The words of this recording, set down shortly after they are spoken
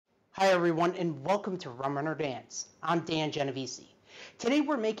Hi everyone and welcome to Rum Runner Dan. I'm Dan Genovese. Today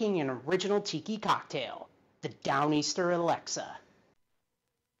we're making an original tiki cocktail, the Downeaster Alexa.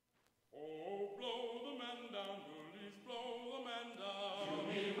 Oh, blow the man down, bullies, blow the man down.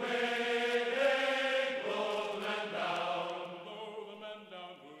 To me way, blow the man down. Blow the man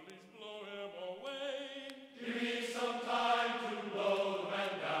down, bullies, blow him away. Give me some time to blow the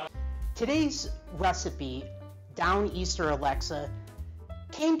man down. Today's recipe, Downeaster Alexa,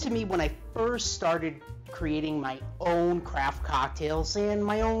 came to me when I first started creating my own craft cocktails and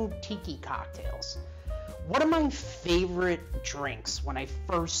my own tiki cocktails. One of my favorite drinks when I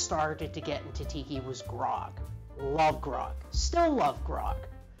first started to get into tiki was grog. Love grog. Still love grog.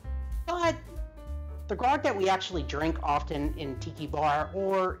 But the grog that we actually drink often in tiki bar,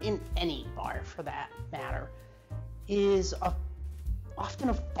 or in any bar for that matter, is often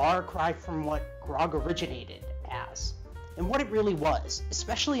a far cry from what grog originated as and what it really was,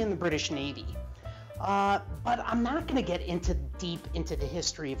 especially in the British Navy. But I'm not going to get deep into the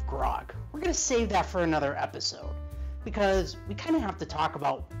history of grog. We're going to save that for another episode, because we kind of have to talk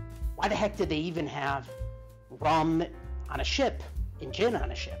about why the heck did they even have rum on a ship and gin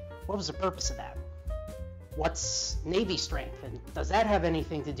on a ship? What was the purpose of that? What's Navy strength, and does that have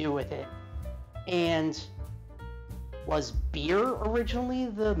anything to do with it? And was beer originally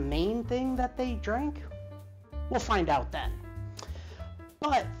the main thing that they drank? We'll find out then.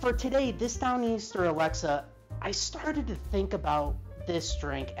 But for today, this Downeaster Alexa, I started to think about this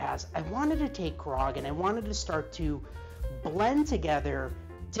drink as I wanted to take grog and I wanted to start to blend together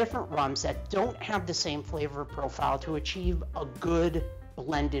different rums that don't have the same flavor profile to achieve a good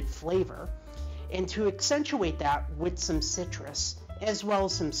blended flavor, and to accentuate that with some citrus as well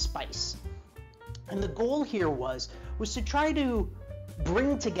as some spice. And the goal here was to try to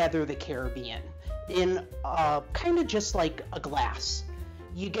bring together the Caribbean in kind of just like a glass.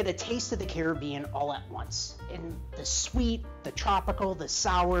 You get a taste of the Caribbean all at once. And the sweet, the tropical, the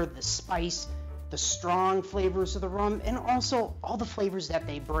sour, the spice, the strong flavors of the rum, and also all the flavors that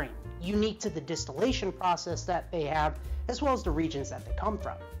they bring, unique to the distillation process that they have, as well as the regions that they come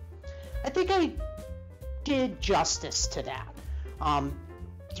from. I think I did justice to that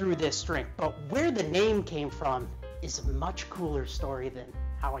through this drink, but where the name came from is a much cooler story than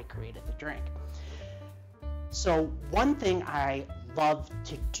how I created the drink. So one thing I love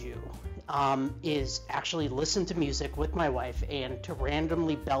to do is actually listen to music with my wife and to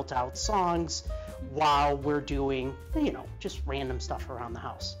randomly belt out songs while we're doing, just random stuff around the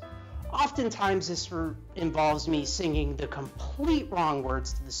house. Oftentimes this involves me singing the complete wrong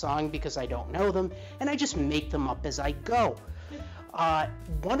words to the song because I don't know them, and I just make them up as I go.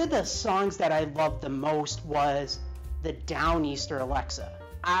 One of the songs that I loved the most was the Downeaster Alexa.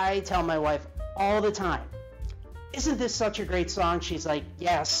 I tell my wife all the time, "Isn't this such a great song?" She's like,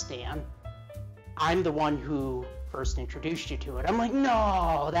 "Yes, Dan. I'm the one who first introduced you to it." I'm like,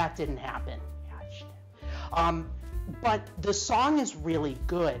 "No, that didn't happen." Yeah, she did. But the song is really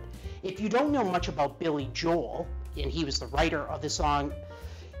good. If you don't know much about Billy Joel, and he was the writer of the song,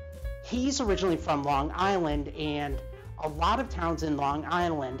 he's originally from Long Island, and a lot of towns in Long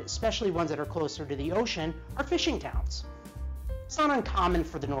Island, especially ones that are closer to the ocean, are fishing towns. It's not uncommon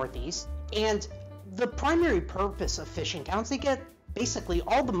for the Northeast, and the primary purpose of fishing towns, they get basically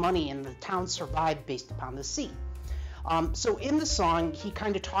all the money in the town survive based upon the sea. So in the song, he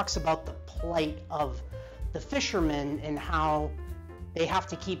kind of talks about the plight of the fishermen and how they have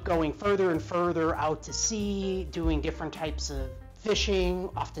to keep going further and further out to sea, doing different types of fishing,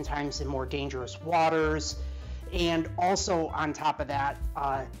 oftentimes in more dangerous waters. And also on top of that,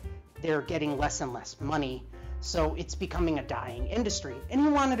 they're getting less and less money. So it's becoming a dying industry. And he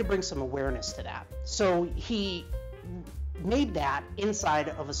wanted to bring some awareness to that. So he made that inside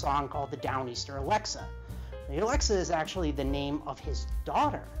of a song called the Downeaster Alexa. The Alexa is actually the name of his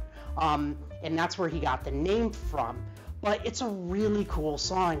daughter. And that's where he got the name from. But it's a really cool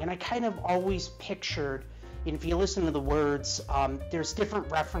song. And I kind of always pictured, and if you listen to the words, there's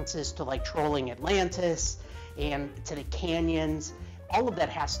different references to like trolling Atlantis and to the canyons. All of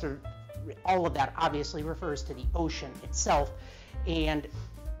that obviously refers to the ocean itself, and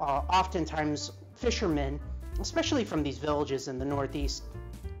oftentimes fishermen, especially from these villages in the Northeast,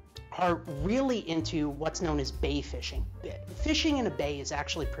 are really into what's known as bay fishing. Fishing in a bay is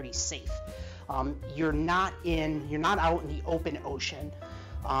actually pretty safe. You're not out in the open ocean.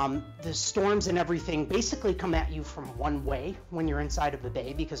 The storms and everything basically come at you from one way when you're inside of the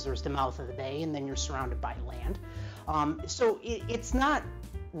bay, because there's the mouth of the bay and then you're surrounded by land. So it's not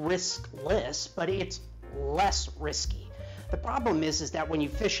riskless, but it's less risky. The problem is that when you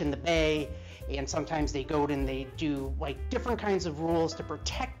fish in the bay and sometimes they go and they do like different kinds of rules to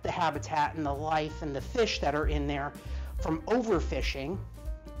protect the habitat and the life and the fish that are in there from overfishing.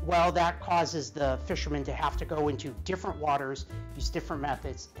 Well, that causes the fishermen to have to go into different waters, use different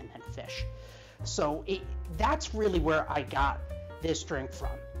methods, and then fish. So that's really where I got this drink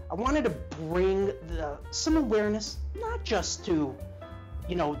from. I wanted to bring some awareness, not just to,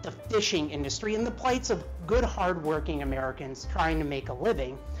 you know, the fishing industry and the plights of good, hardworking Americans trying to make a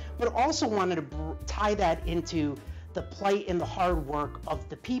living, but also wanted to tie that into the plight and the hard work of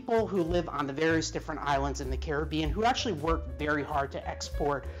the people who live on the various different islands in the Caribbean, who actually work very hard to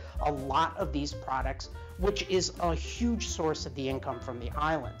export a lot of these products, which is a huge source of the income from the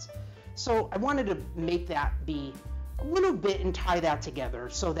islands. So I wanted to make that be a little bit and tie that together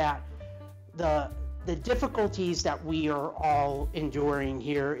so that the difficulties that we are all enduring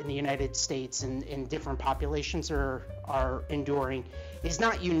here in the United States and different populations are enduring is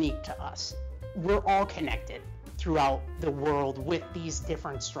not unique to us. We're all connected throughout the world with these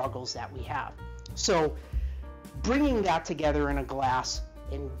different struggles that we have. So bringing that together in a glass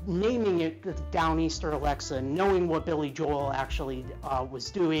and naming it the Downeaster Alexa, knowing what Billy Joel actually was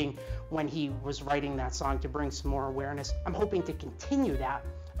doing when he was writing that song to bring some more awareness, I'm hoping to continue that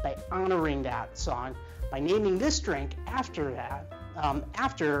by honoring that song, by naming this drink after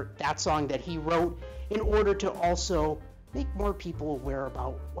that song that he wrote, in order to also make more people aware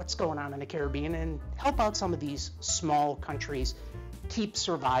about what's going on in the Caribbean and help out some of these small countries keep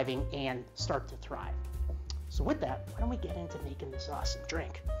surviving and start to thrive. So with that, why don't we get into making this awesome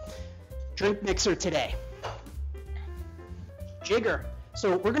drink? Drink mixer today. Jigger.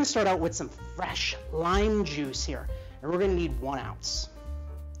 So we're going to start out with some fresh lime juice here, and we're going to need 1 ounce.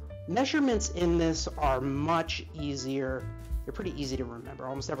 Measurements in this are much easier. They're pretty easy to remember.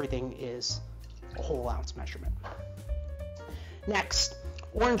 Almost everything is a whole ounce measurement. Next,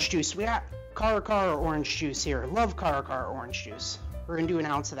 orange juice. We got Cara orange juice here. Love Cara orange juice. We're going to do 1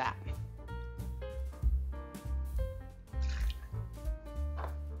 ounce of that.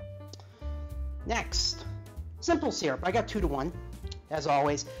 Next, simple syrup. I got 2 to 1, as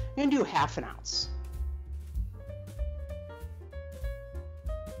always. I'm going to do 1/2 ounce.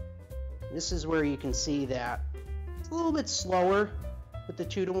 This is where you can see that it's a little bit slower with the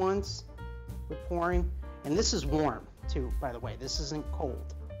 2 to 1s with pouring. And this is warm too, by the way. This isn't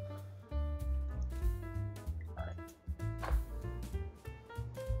cold. All right.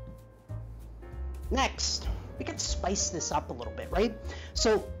 Next, we can spice this up a little bit, right?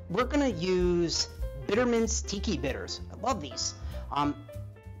 So we're gonna use Bittermint's Tiki Bitters. I love these.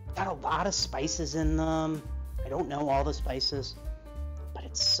 Got a lot of spices in them. I don't know all the spices, but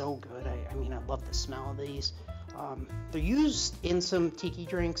it's so good. I mean, I love the smell of these. They're used in some tiki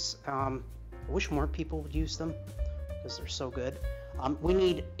drinks. I wish more people would use them because they're so good. We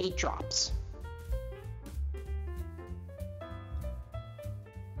need 8 drops.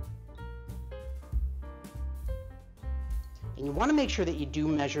 And you want to make sure that you do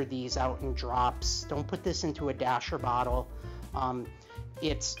measure these out in drops. Don't put this into a dasher bottle.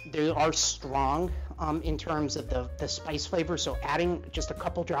 They are strong in terms of the spice flavor, so adding just a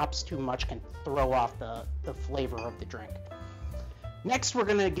couple drops too much can throw off the flavor of the drink. Next, we're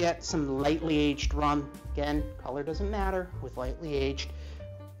going to get some lightly aged rum. Again, color doesn't matter with lightly aged.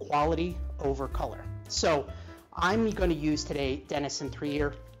 Quality over color. So I'm going to use today Denison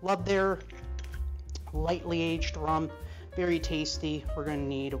 3-year. Love their lightly aged rum. Very tasty. We're going to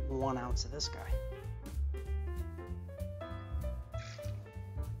need 1 ounce of this guy.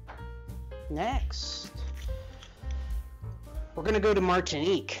 Next, we're going to go to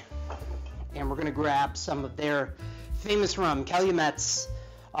Martinique, and we're going to grab some of their famous rum, Calumet's,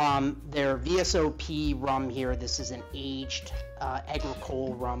 their VSOP rum here. This is an aged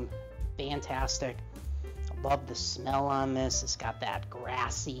Agricole rum. Fantastic. Love the smell on this. It's got that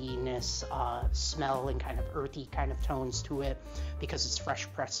grassiness smell and kind of earthy kind of tones to it because it's fresh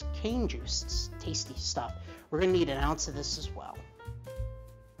pressed cane juice. It's tasty stuff. We're going to need 1 ounce of this as well.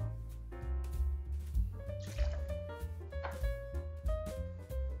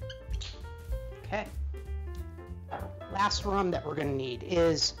 Okay. Last rum that we're going to need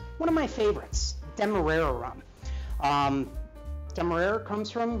is one of my favorites, Demerara Rum. Demerara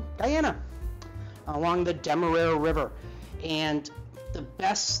comes from Guyana, along the Demerara River, and the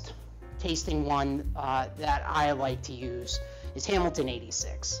best tasting one that I like to use is Hamilton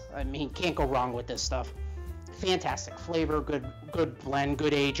 86. I mean, can't go wrong with this stuff. Fantastic flavor, good blend,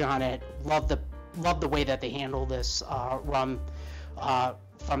 good age on it. Love the way that they handle this rum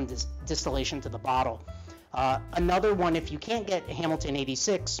from this distillation to the bottle. Another one, if you can't get Hamilton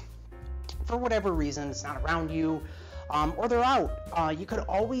 86 for whatever reason, it's not around you, or they're out, you could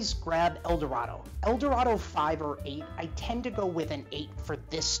always grab Eldorado. Eldorado 5 or 8. I tend to go with an 8 for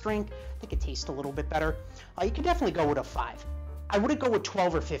this drink. I think it tastes a little bit better. You can definitely go with a 5. I wouldn't go with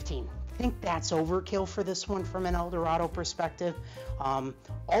 12 or 15. I think that's overkill for this one from an Eldorado perspective.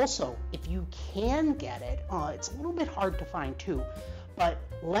 Also, if you can get it, it's a little bit hard to find too, but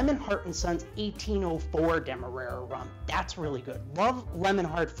Lemon Heart & Sons 1804 Demerara Rum, that's really good. Love Lemon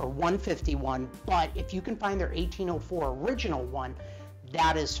Heart for 151, but if you can find their 1804 original one,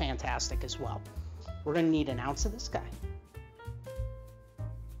 that is fantastic as well. We're going to need an ounce of this guy.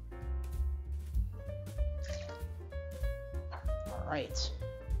 All right.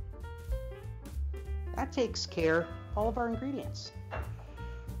 That takes care of all of our ingredients.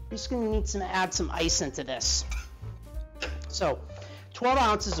 We're just going to need to add some ice into this. So, 12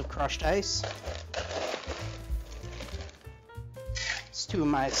 ounces of crushed ice. It's 2 of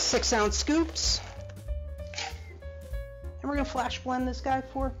my 6-ounce scoops. And we're going to flash blend this guy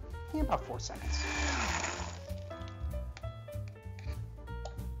for about 4 seconds.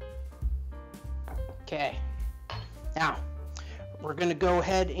 Okay. Now, we're going to go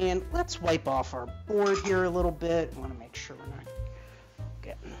ahead and let's wipe off our board here a little bit. I want to make sure we're not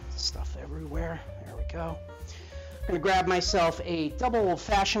getting stuff everywhere. There we go. I'm going to grab myself a double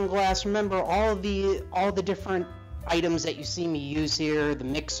old-fashioned glass. Remember all the different items that you see me use here, the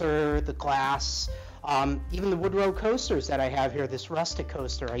mixer, the glass, even the Woodrow coasters that I have here, this rustic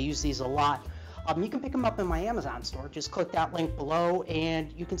coaster. I use these a lot. You can pick them up in my Amazon store. Just click that link below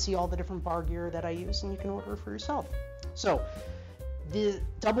and you can see all the different bar gear that I use and you can order it for yourself. So the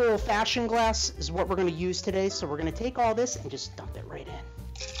double old-fashioned glass is what we're going to use today. So we're going to take all this and just dump it right in.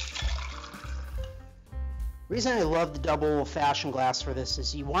 The reason I love the double old-fashioned glass for this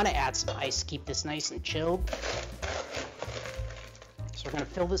is you want to add some ice to keep this nice and chilled. So we're going to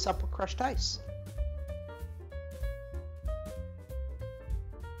fill this up with crushed ice.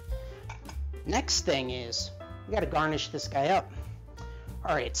 Next thing is we got to garnish this guy up.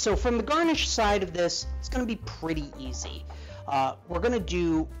 All right, so from the garnish side of this, it's going to be pretty easy. We're going to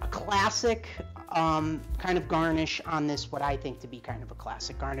do a classic kind of garnish on this, what I think to be kind of a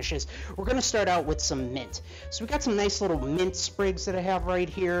classic garnish is we're going to start out with some mint. So we got some nice little mint sprigs that I have right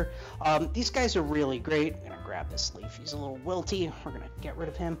here. These guys are really great. I'm going to grab this leaf. He's a little wilty. We're going to get rid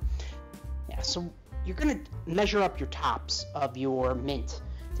of him. Yeah, so you're going to measure up your tops of your mint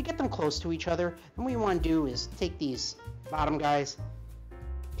to get them close to each other. And what you want to do is take these bottom guys,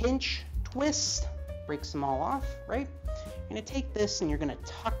 pinch, twist, breaks them all off, right? You're going to take this and you're going to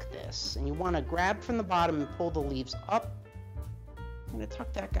tuck this, and you want to grab from the bottom and pull the leaves up. You're going to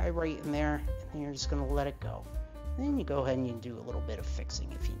tuck that guy right in there, and then you're just going to let it go. And then you go ahead and you do a little bit of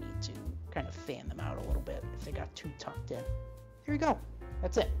fixing if you need to, kind of fan them out a little bit if they got too tucked in. There you go.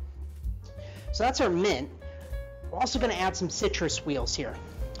 That's it. So that's our mint. We're also going to add some citrus wheels here.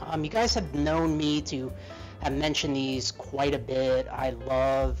 You guys have known me to have mentioned these quite a bit. I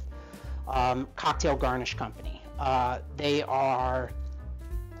love Cocktail Garnish Company. They are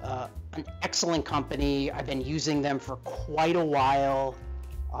an excellent company. I've been using them for quite a while.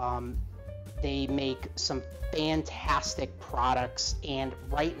 They make some fantastic products, and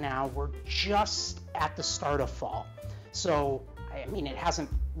right now we're just at the start of fall. So, I mean, it hasn't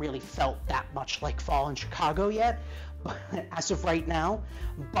really felt that much like fall in Chicago yet, as of right now,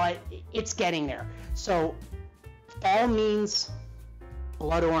 but it's getting there. So, fall means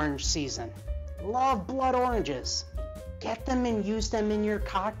blood orange season. Love blood oranges. Get them and use them in your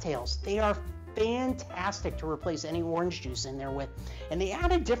cocktails. They are fantastic to replace any orange juice in there with, and they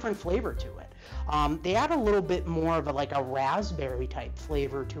add a different flavor to it. They add a little bit more of like a raspberry type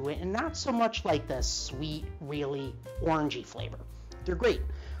flavor to it, and not so much like the sweet, really orangey flavor. They're great.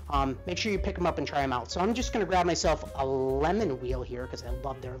 Make sure you pick them up and try them out. So I'm just going to grab myself a lemon wheel here because I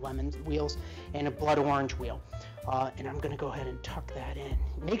love their lemon wheels, and a blood orange wheel. And I'm going to go ahead and tuck that in.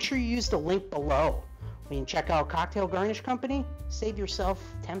 Make sure you use the link below. When you check out Cocktail Garnish Company, save yourself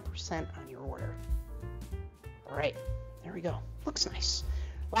 10% on your order. All right, there we go. Looks nice.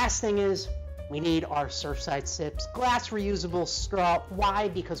 Last thing is we need our Surfside Sips glass reusable straw. Why?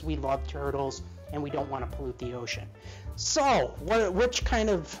 Because we love turtles and we don't want to pollute the ocean. So, which kind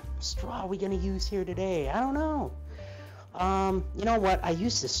of straw are we going to use here today? I don't know. You know what? I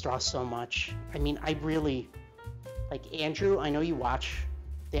use this straw so much. I mean, I really, like Andrew, I know you watch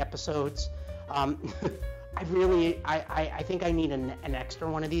the episodes. I think I need an extra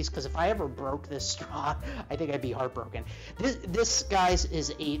one of these, because if I ever broke this straw, I think I'd be heartbroken. This guys,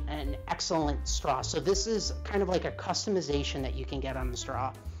 is an excellent straw. So this is kind of like a customization that you can get on the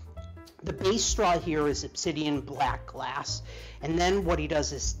straw. The base straw here is obsidian black glass, and then what he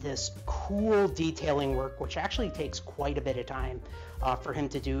does is this cool detailing work, which actually takes quite a bit of time for him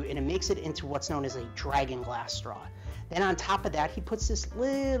to do, and it makes it into what's known as a dragon glass straw. Then on top of that, he puts this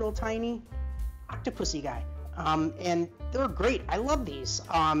little tiny octopusy guy, and they're great. I love these.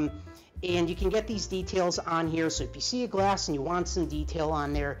 And you can get these details on here, so if you see a glass and you want some detail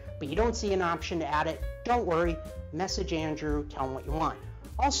on there, but you don't see an option to add it, don't worry, message Andrew, tell him what you want.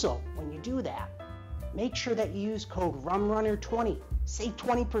 Also, when you do that, make sure that you use code RumRunner20. Save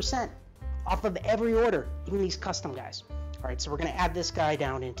 20% off of every order, even these custom guys. All right, so we're gonna add this guy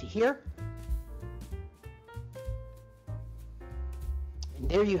down into here. And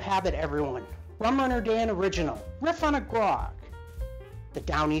there you have it, everyone. Rumrunner Dan Original, riff on a grog. The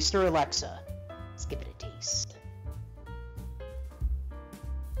Downeaster Alexa. Let's give it a taste.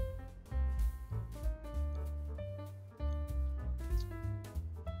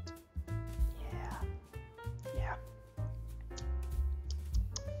 Yeah.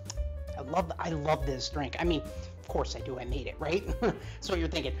 I love this drink. I mean, of course I do. I made it, right? So you're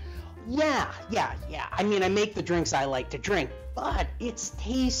thinking, yeah. I mean, I make the drinks I like to drink, but it's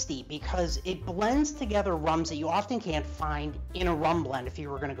tasty because it blends together rums that you often can't find in a rum blend if you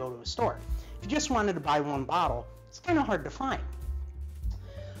were going to go to a store. If you just wanted to buy one bottle, it's kind of hard to find.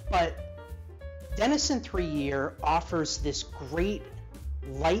 But Denison 3 Year offers this great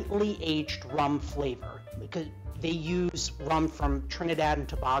lightly aged rum flavor because they use rum from Trinidad and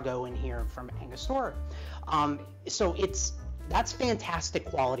Tobago in here from Angostura. So that's fantastic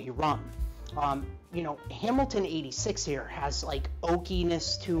quality rum. You know, Hamilton 86 here has like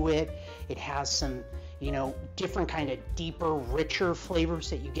oakiness to it. It has some, you know, different kind of deeper, richer flavors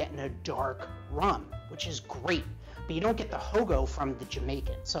that you get in a dark rum, which is great. But you don't get the hogo from the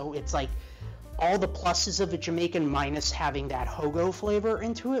Jamaican. So it's like all the pluses of a Jamaican minus having that hogo flavor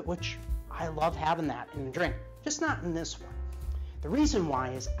into it, which I love having that in the drink, just not in this one. The reason why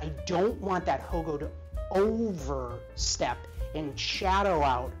is I don't want that hogo to overstep and shadow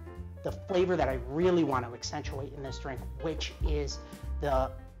out the flavor that I really want to accentuate in this drink, which is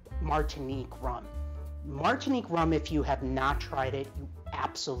the Martinique rum. Martinique rum, if you have not tried it, you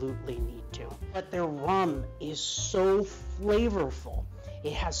absolutely need to. But their rum is so flavorful.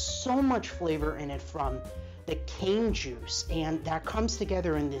 It has so much flavor in it from the cane juice, and that comes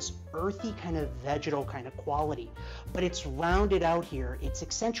together in this earthy kind of vegetal kind of quality, but it's rounded out here. It's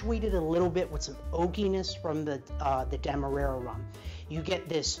accentuated a little bit with some oakiness from the Demerara rum. You get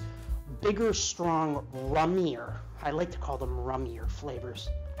this bigger, strong, rummier, I like to call them rummier flavors.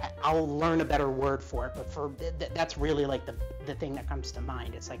 I'll learn a better word for it, but that's really like the thing that comes to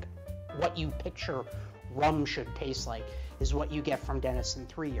mind. It's like what you picture rum should taste like is what you get from Denison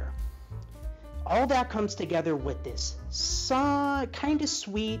 3 Year. All that comes together with this kind of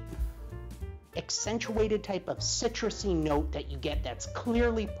sweet, accentuated type of citrusy note that you get that's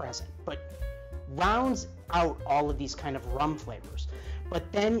clearly present, but rounds out all of these kind of rum flavors.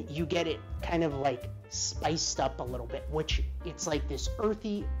 But then you get it kind of like spiced up a little bit, which it's like this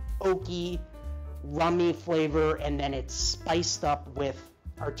earthy, oaky, rummy flavor, and then it's spiced up with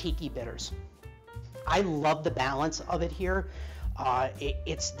our tiki bitters. I love the balance of it here.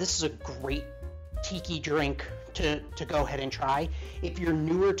 This is a great tiki drink to go ahead and try. If you're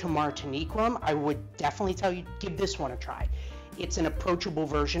newer to Martinique rum, I would definitely tell you, give this one a try. It's an approachable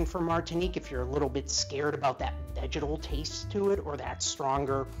version for Martinique if you're a little bit scared about that vegetal taste to it or that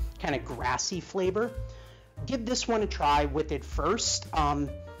stronger kind of grassy flavor. Give this one a try with it first, and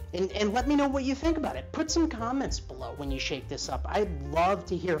let me know what you think about it. Put some comments below when you shake this up. I'd love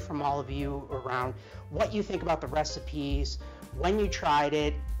to hear from all of you around what you think about the recipes, when you tried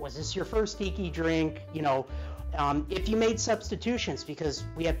it, was this your first tiki drink, you know, if you made substitutions, because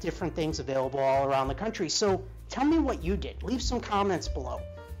we have different things available all around the country. So tell me what you did. Leave some comments below.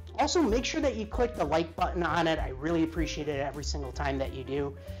 Also, make sure that you click the like button on it. I really appreciate it every single time that you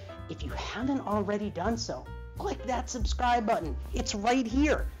do. If you haven't already done so, click that subscribe button. It's right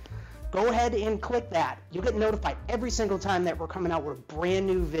here. Go ahead and click that. You'll get notified every single time that we're coming out with a brand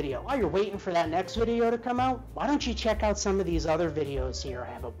new video. While you're waiting for that next video to come out, why don't you check out some of these other videos here?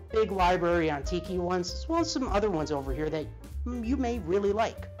 I have a big library on tiki ones, as well as some other ones over here that you may really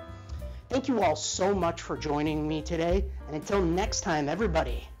like. Thank you all so much for joining me today, and until next time,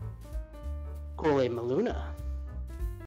 everybody, Kule Maluna.